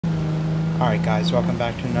Alright guys, welcome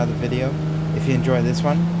back to another video. If you enjoyed this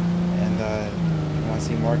one and you want to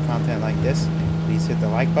see more content like this, please hit the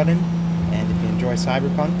like button. And if you enjoy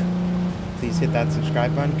Cyberpunk, please hit that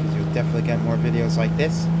subscribe button because you'll definitely get more videos like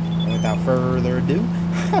this. And without further ado,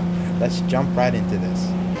 let's jump right into this.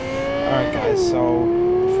 Alright guys, so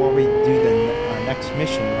before we do our next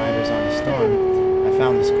mission, Riders on the Storm, I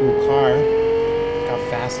found this cool car. Look how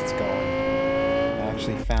fast it's going. I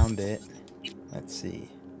actually found it. Let's see.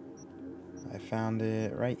 I found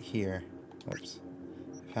it right here. Whoops.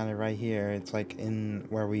 I found it right here. It's like in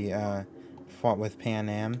where we fought with Pan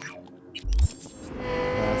Am.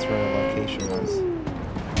 That's where the location was.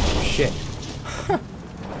 Oh, shit.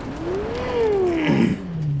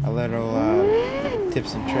 A little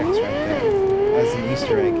tips and tricks right there. That's an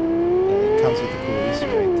Easter egg. It comes with a cool Easter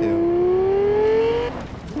egg too.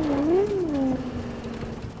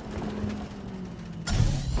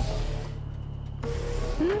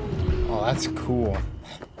 Oh, that's cool.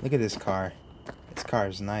 Look at this car. This car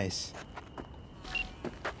is nice.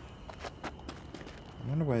 I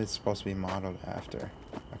wonder what it's supposed to be modeled after.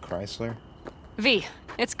 A Chrysler? V,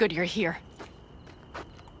 it's good you're here.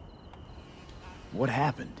 What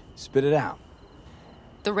happened? Spit it out.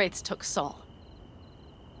 The Wraiths took Saul.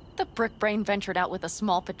 The brick brain ventured out with a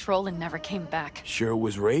small patrol and never came back. Sure it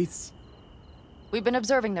was Wraiths? We've been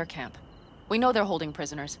observing their camp. We know they're holding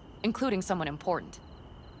prisoners, including someone important.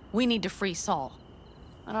 We need to free Saul.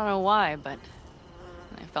 I don't know why, but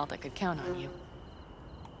I felt I could count on you.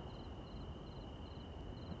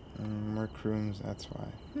 Work rooms, that's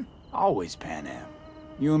why. Always Pan Am.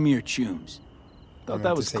 You and me are chooms. Thought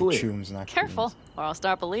that was clear. Chooms, not Careful, chooms. or I'll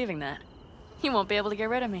start believing that. You won't be able to get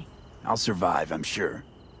rid of me. I'll survive, I'm sure.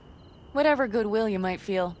 Whatever goodwill you might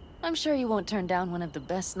feel, I'm sure you won't turn down one of the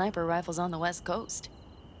best sniper rifles on the West Coast.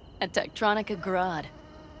 A Tektronica Grad.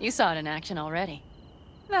 You saw it in action already.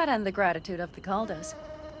 That and the gratitude of the Caldas.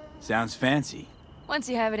 Sounds fancy. Once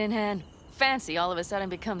you have it in hand, fancy all of a sudden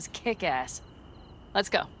becomes kick-ass. Let's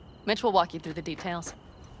go. Mitch will walk you through the details.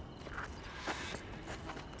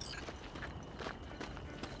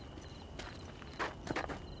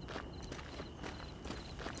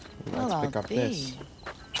 Let's pick up this.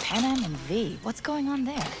 Pan Am and V, what's going on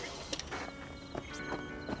there?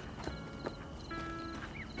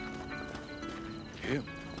 Him?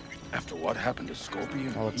 After what happened to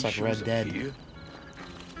Scorpion? Oh, it's he like shows Red up Dead. here?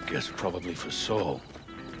 Guess probably for Saul.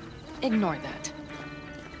 Ignore that.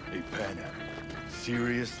 Hey, Pan Am,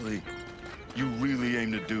 seriously? You really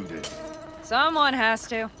aim to do this? Someone has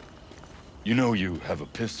to. You know you have a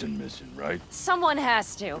piston missing, right? Someone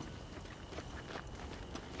has to.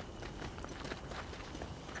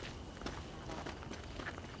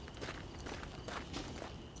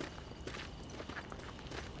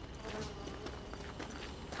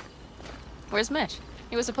 Where's Mitch?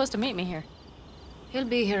 He was supposed to meet me here. He'll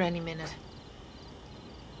be here any minute.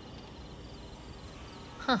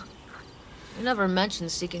 Huh. You never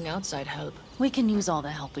mentioned seeking outside help. We can use all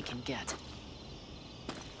the help we can get.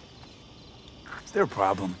 Is there a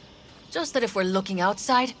problem? Just that if we're looking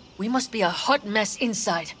outside, we must be a hot mess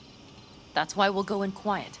inside. That's why we'll go in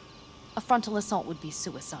quiet. A frontal assault would be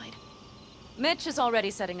suicide. Mitch is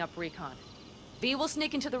already setting up recon. V will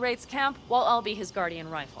sneak into the Wraith's camp, while I'll be his guardian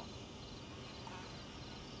rifle.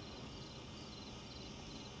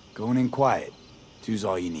 Going in quiet. Two's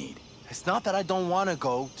all you need. It's not that I don't want to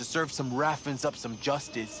go to serve some Raffins up some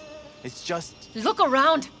justice. It's just... Look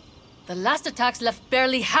around! The last attacks left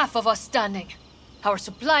barely half of us standing. Our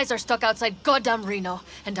supplies are stuck outside goddamn Reno,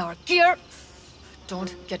 and our gear...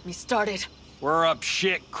 Don't get me started. We're up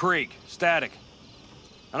shit creek, static.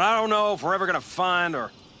 And I don't know if we're ever gonna find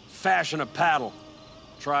or fashion a paddle.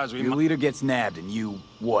 Try as we Your leader gets nabbed and you,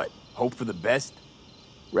 what, hope for the best?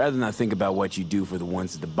 Rather not think about what you do for the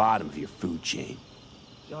ones at the bottom of your food chain.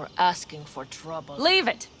 You're asking for trouble. Leave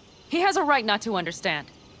it! He has a right not to understand.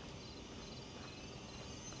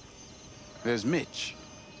 There's Mitch.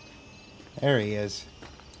 There he is.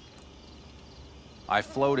 I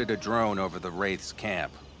floated a drone over the Wraith's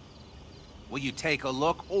camp. Will you take a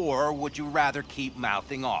look, or would you rather keep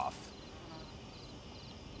mouthing off?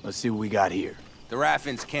 Let's see what we got here. The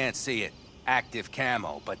Raffins can't see it. Active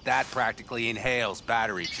camo, but that practically inhales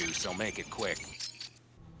battery juice, so make it quick.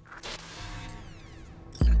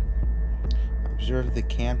 Observe the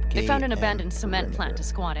camp gate. They found an and abandoned cement perimeter. plant to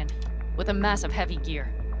squat in, with a mass of heavy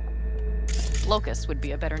gear. Locust would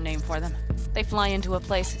be a better name for them. They fly into a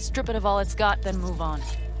place, strip it of all it's got, then move on.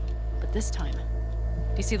 But this time,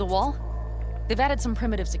 do you see the wall? They've added some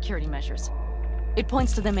primitive security measures. It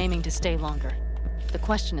points to them aiming to stay longer. The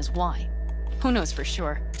question is why? Who knows for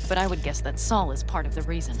sure, but I would guess that Saul is part of the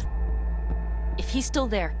reason. If he's still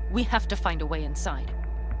there, we have to find a way inside.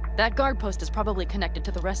 That guard post is probably connected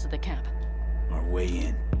to the rest of the camp. Our way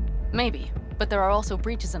in. Maybe, but there are also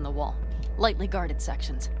breaches in the wall. Lightly guarded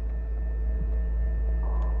sections.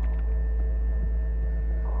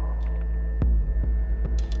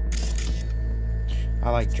 I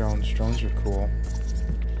like drones. Drones are cool.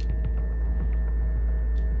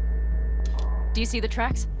 Do you see the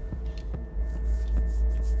tracks?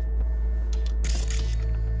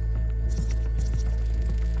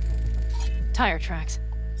 Tire tracks.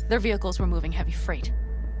 Their vehicles were moving heavy freight.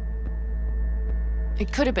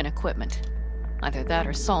 It could have been equipment. Either that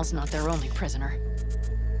or Saul's not their only prisoner.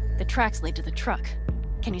 The tracks lead to the truck.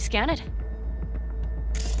 Can you scan it?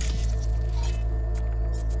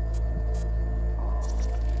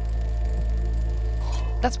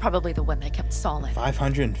 That's probably the one they kept Saul in.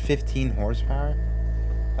 515 horsepower?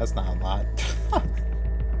 That's not a lot.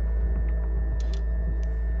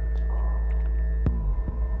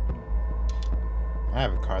 I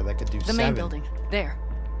have a car that could do The 7. main building. There.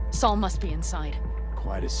 Saul must be inside.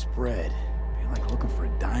 Quite a spread. Be like looking for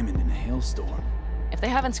a diamond in a hailstorm. If they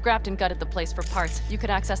haven't scrapped and gutted the place for parts, you could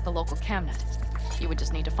access the local camnet. You would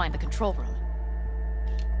just need to find the control room.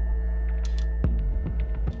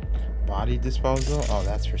 Body disposal? Oh,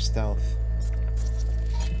 that's for stealth.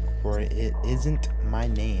 For it isn't my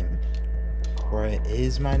name. For it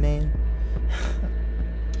is my name?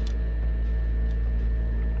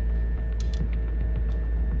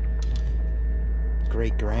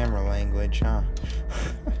 Great grammar language, huh?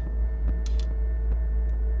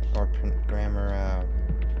 Or grammar,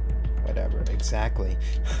 whatever, exactly.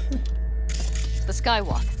 The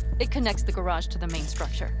skywalk. It connects the garage to the main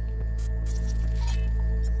structure.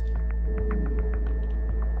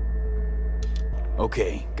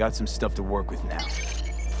 Okay, got some stuff to work with now.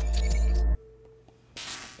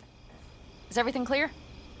 Is everything clear?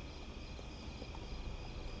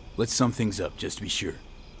 Let's sum things up, just to be sure.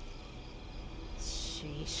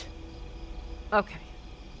 Sheesh. Okay.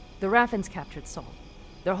 The Raffins captured Saul.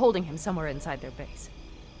 They're holding him somewhere inside their base.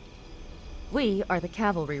 We are the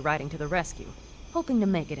cavalry riding to the rescue, hoping to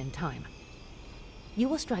make it in time. You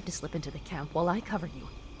will strive to slip into the camp while I cover you,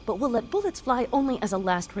 but we'll let bullets fly only as a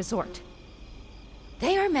last resort.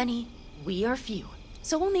 They are many, we are few,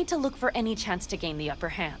 so we'll need to look for any chance to gain the upper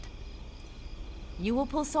hand. You will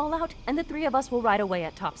pull Saul out, and the 3 of us will ride away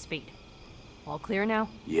at top speed. All clear now?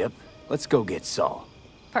 Yep. Let's go get Saul.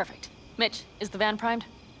 Perfect. Mitch, is the van primed?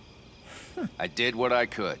 I did what I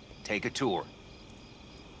could. Take a tour.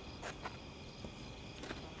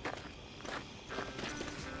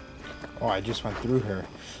 Oh, I just went through her.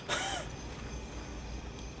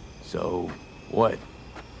 So, what?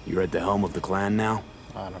 You're at the helm of the clan now?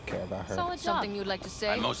 I don't care about her. Solid job. Something you'd like to say?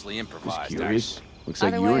 I mostly Just improvised. curious. Looks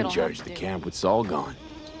like Either way, you're in it'll charge have of the to do. camp with Saul gone.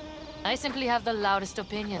 I simply have the loudest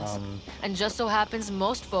opinions. And just so happens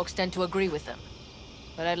most folks tend to agree with them.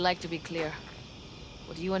 But I'd like to be clear.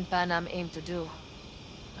 What you and Panam aim to do,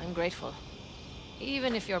 I'm grateful.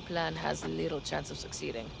 Even if your plan has little chance of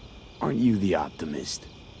succeeding. Aren't you the optimist?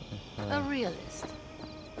 A realist.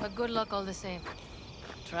 But good luck all the same.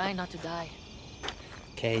 Try not to die.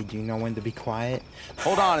 Okay, do you know when to be quiet?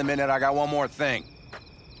 Hold on a minute, I got one more thing.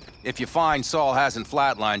 If you find Saul hasn't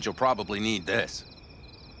flatlined, you'll probably need this.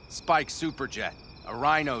 Spike Superjet, a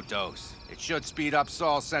Rhino dose. It should speed up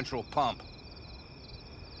Saul's central pump.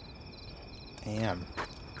 Damn.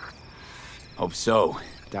 Hope so.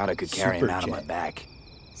 Doubt I could carry him out on my Superjet. back.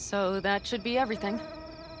 So that should be everything.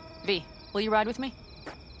 V, will you ride with me?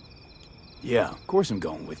 Yeah, of course I'm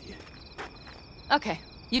going with you. Okay,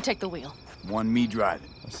 you take the wheel. One me driving.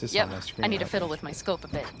 What's this Yep, on the screen? I need to Okay. fiddle with my scope a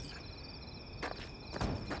bit.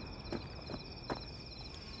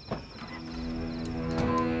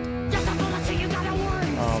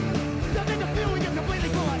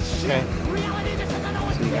 Okay.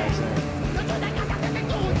 See you guys there.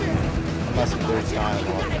 Unless there's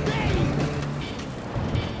dialogue.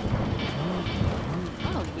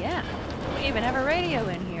 Oh yeah, we even have a radio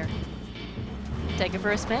in here. Take it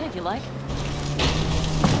for a spin if you like.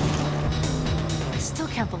 I still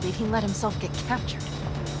can't believe he let himself get captured.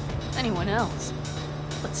 Anyone else?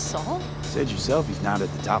 But Saul? Said yourself he's not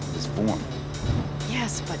at the top of his form.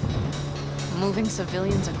 Yes, but moving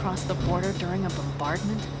civilians across the border during a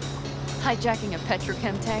bombardment? Hijacking a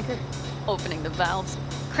petrochem tanker? Opening the valves?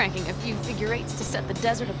 Cranking a few figure eights to set the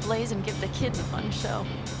desert ablaze and give the kids a fun show?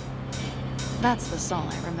 That's the Saul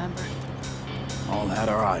I remember. All had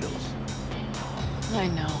our idols. I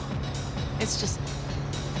know. It's just...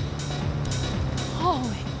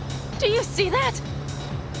 Holy... Do you see that?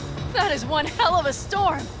 That is one hell of a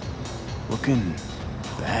storm! Looking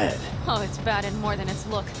bad. Oh, it's bad in more than its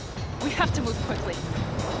look. We have to move quickly.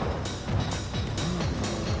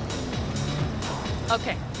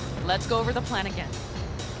 Okay, let's go over the plan again.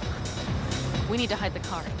 We need to hide the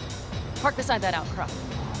car. Park beside that outcrop.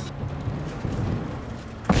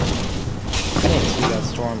 I didn't see that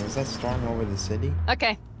storm. Was that storm over the city?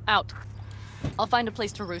 Okay, out. I'll find a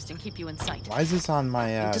place to roost and keep you in sight. Why is this on my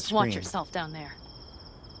And just screen? watch yourself down there.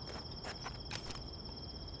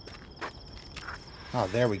 Oh,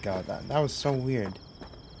 there we go. That was so weird.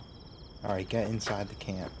 Alright, get inside the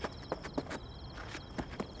camp.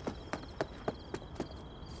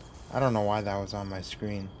 I don't know why that was on my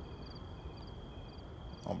screen.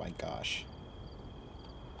 Oh my gosh.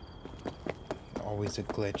 Always a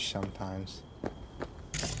glitch sometimes.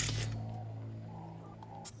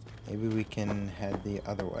 Maybe we can head the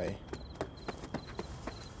other way.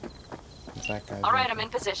 Is that guy? All right, I'm in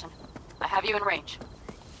position. I have you in range.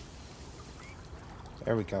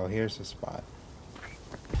 There we go. Here's the spot.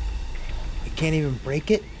 You can't even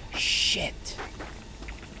break it? Shit.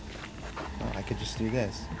 Oh, I could just do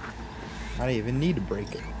this. I don't even need to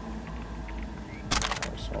break it.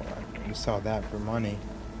 Oh, so we saw that for money.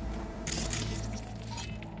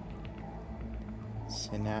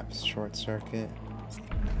 Synapse, short circuit.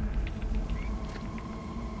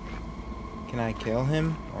 Can I kill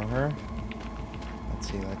him or her? Let's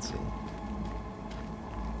see, let's see.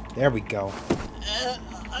 There we go.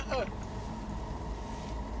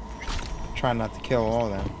 Try not to kill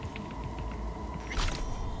all of them.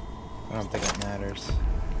 I don't think it matters.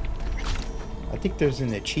 I think there's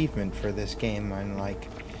an achievement for this game, and like,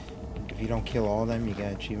 if you don't kill all of them, you get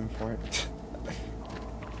an achievement for it.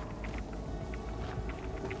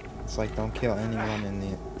 It's like, don't kill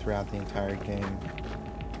anyone throughout the entire game.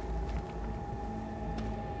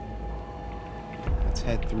 Let's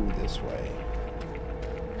head through this way.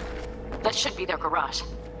 That should be their garage.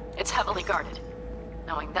 It's heavily guarded.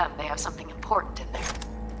 Knowing them, they have something important in there.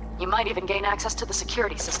 You might even gain access to the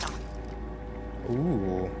security system.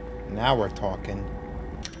 Ooh, now we're talking.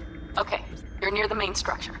 Okay, you're near the main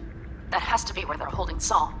structure. That has to be where they're holding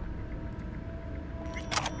Saul.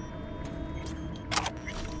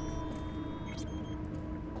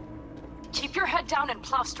 Keep your head down and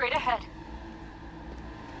plow straight ahead.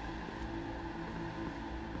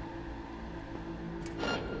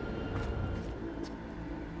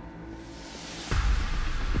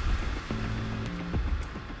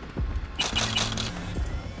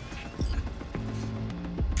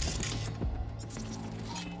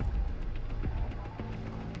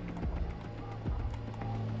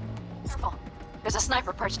 Careful. There's a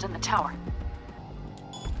sniper perched in the tower.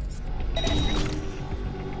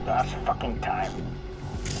 That's fucking time.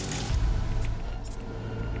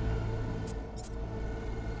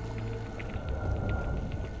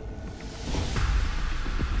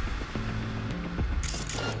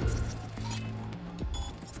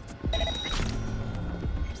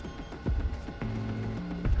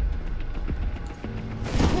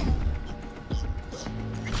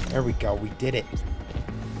 There we go, we did it.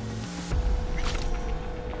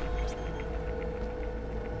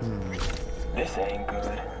 This ain't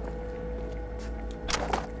good.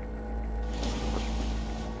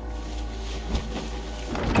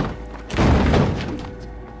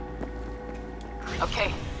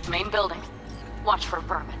 Okay, main building. Watch for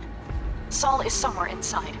vermin. Saul is somewhere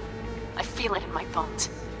inside. I feel it in my bones.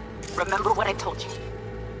 Remember what I told you.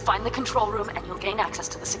 Find the control room and you'll gain access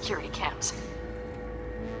to the security cams.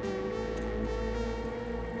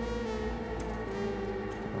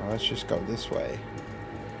 Well, let's just go this way.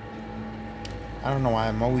 I don't know why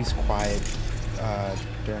I'm always quiet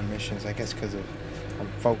during missions. I guess because I'm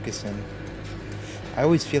focusing. I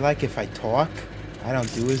always feel like if I talk, I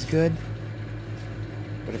don't do as good.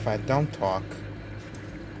 But if I don't talk,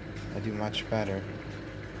 I do much better.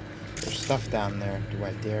 There's stuff down there. Do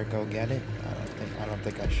I dare go get it? I don't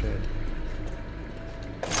think I should.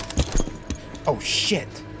 Oh shit!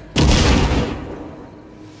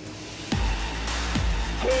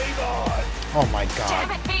 Oh my god.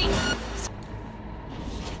 Damn it, V!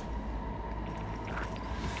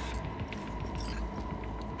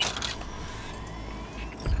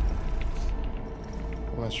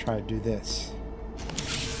 Let's try to do this.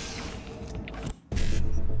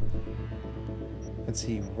 Let's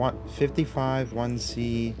see, 55,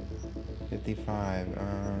 1C, 55,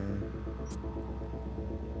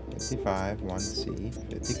 55,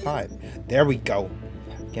 1C, 55. There we go.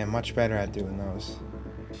 Getting much better at doing those.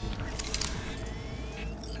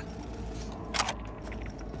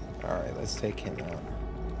 Alright, let's take him out.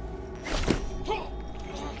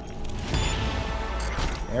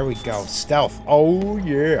 There we go. Stealth. Oh,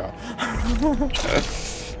 yeah.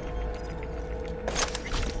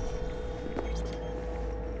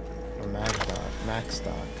 Max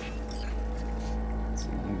stock. Let's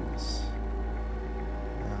use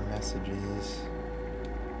messages.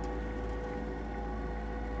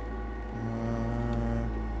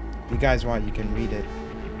 If you guys want, you can read it.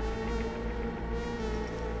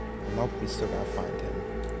 Nope, we still gotta find him.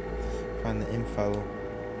 Find the info.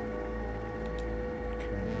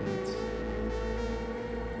 Current needs.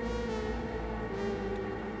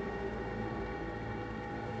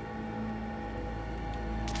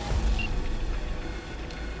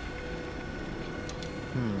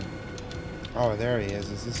 Oh, there he is.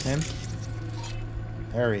 Is this him?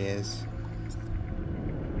 There he is.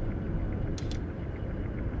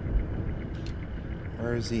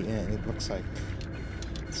 Where is he in? It looks like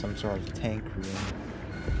some sort of tank room.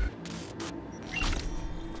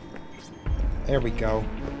 There we go.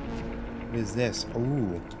 What is this?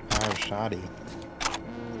 Ooh, power shoddy.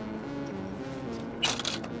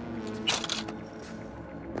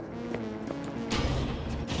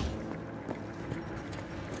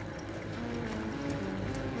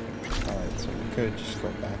 Alright, so we could just go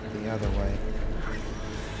back the other way.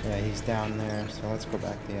 Yeah, he's down there, so let's go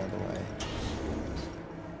back the other way.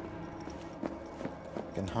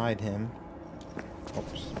 Can hide him.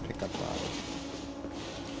 Oops, pick up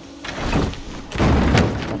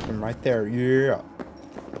Drop him right there, yeah.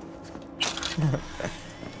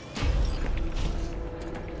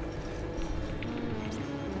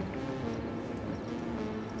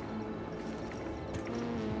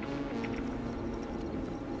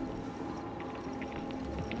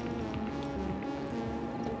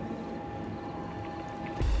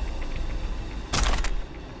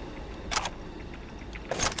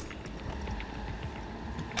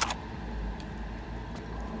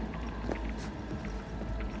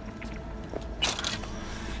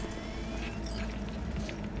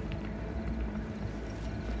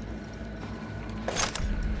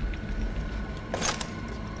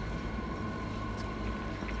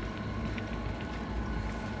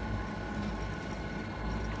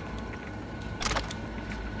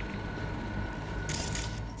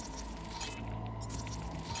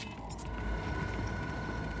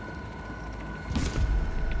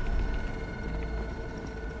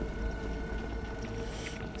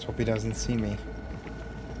 Let's hope he doesn't see me.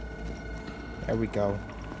 There we go.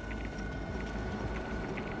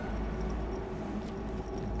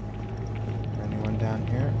 Anyone down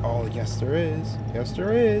here? Oh, yes there is. Yes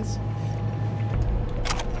there is.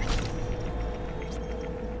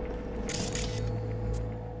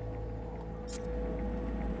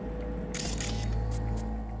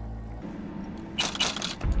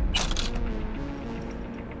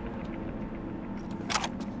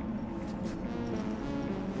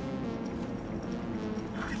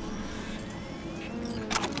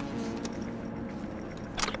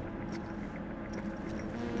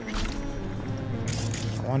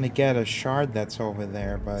 I want to get a shard that's over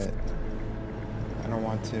there, but I don't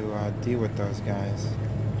want to deal with those guys.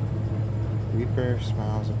 Reaper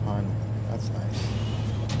smiles upon you. That's nice.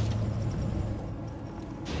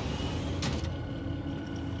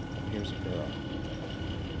 Here's a girl.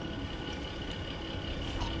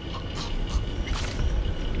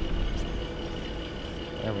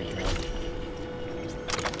 There we go.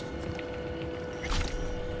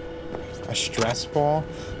 A stress ball?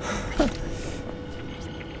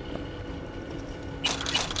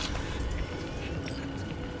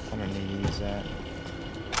 That.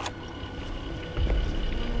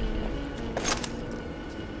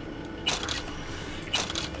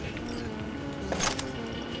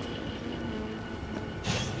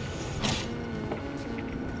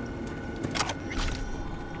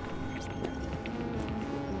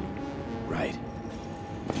 Right.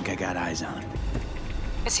 I think I got eyes on him.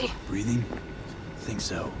 Is he? Breathing? Think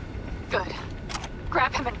so. Good.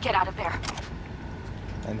 Grab him and get out of there.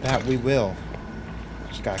 And that we will.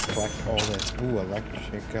 Just gotta collect all this. Ooh,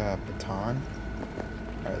 electric baton.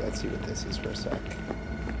 Alright, let's see what this is for a sec.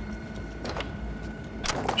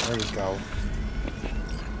 There we go.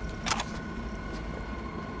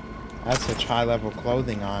 I have such high level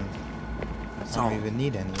clothing on. I don't even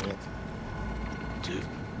need any of it.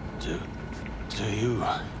 Do you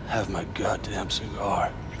have my goddamn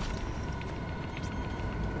cigar?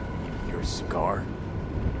 Your cigar?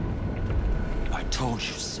 I told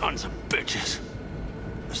you, sons of bitches.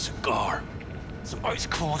 A cigar, some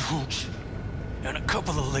ice-cold hooch, and a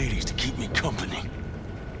couple of ladies to keep me company.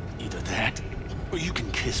 Either that, or you can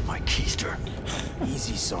kiss my keister.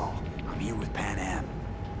 Easy, Saul. I'm here with Pan Am.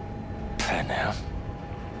 Pan Am?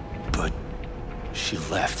 But she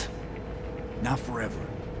left. Not forever.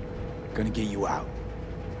 Gonna get you out.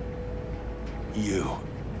 You.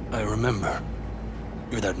 I remember.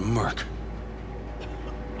 You're that merc.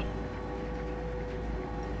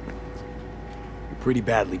 Pretty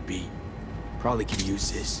badly beat. Probably could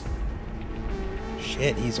use this.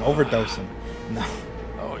 Shit, he's overdosing. No.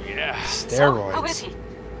 Oh, yeah. Steroids. How is he?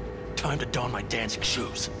 Time to don my dancing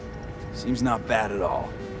shoes. Seems not bad at all.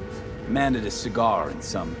 Demanded a cigar and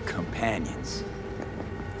some companions.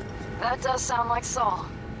 That does sound like Saul.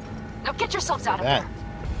 Now get yourselves out of That. there.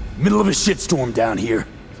 Middle of a shitstorm down here.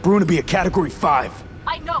 Brewing to be a Category 5.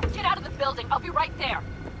 I know. Get out of the building. I'll be right there.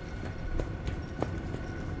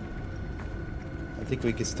 I think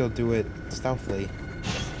we could still do it stealthily.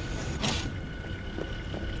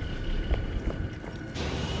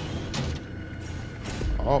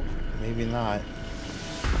 Oh, maybe not.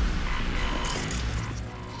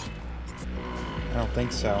 I don't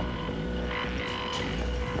think so.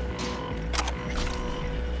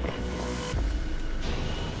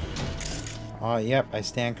 Oh, yep, I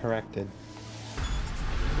stand corrected.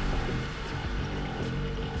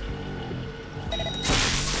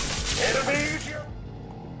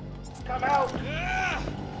 Come out!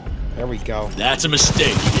 There we go. That's a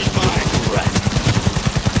mistake.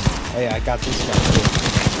 Hey, I got this guy too.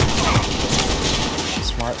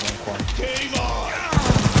 Smart link one. Game on!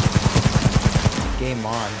 Game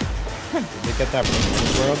on. Did they get that from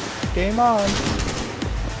the world? Game on!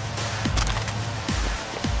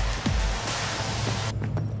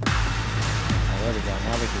 Oh, there we go.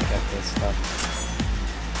 Now we can get this stuff.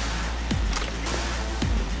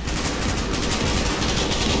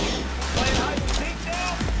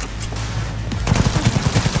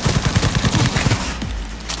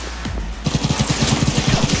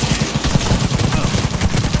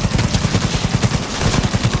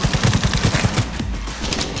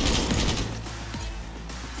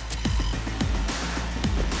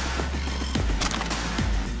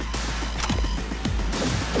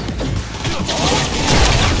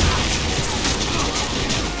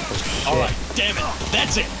 Alright, damn it.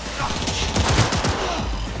 That's it.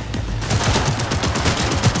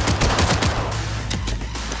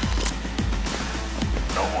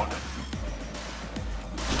 No one.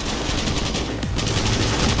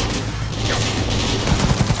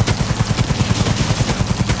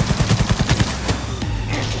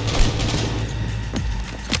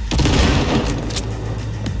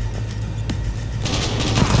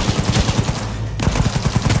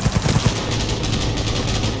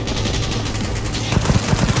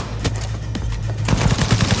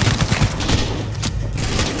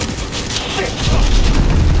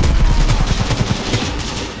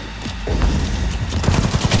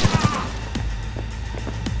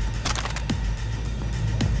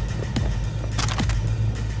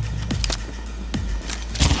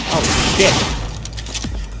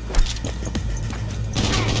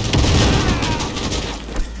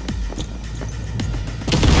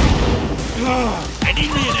 I need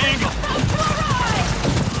me an angle.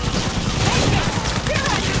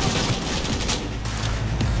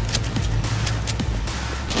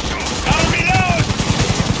 Gotta reload!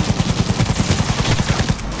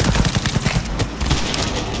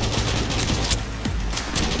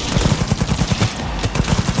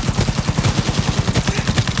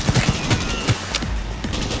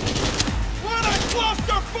 What a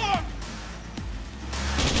clusterfuck!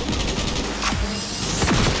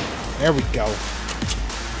 There we go.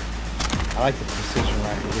 I like the precision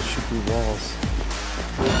rifle. Just shoot through walls.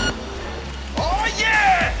 Oh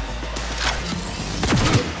yeah!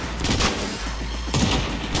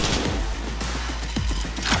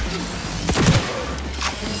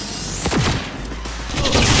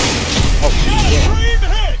 Oh, shit. Breathe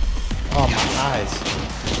ahead! Oh, my eyes.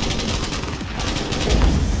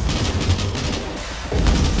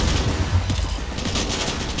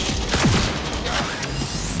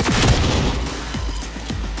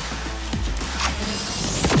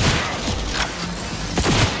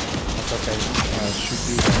 That's okay. Shoot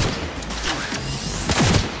through that.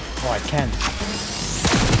 Oh, I can.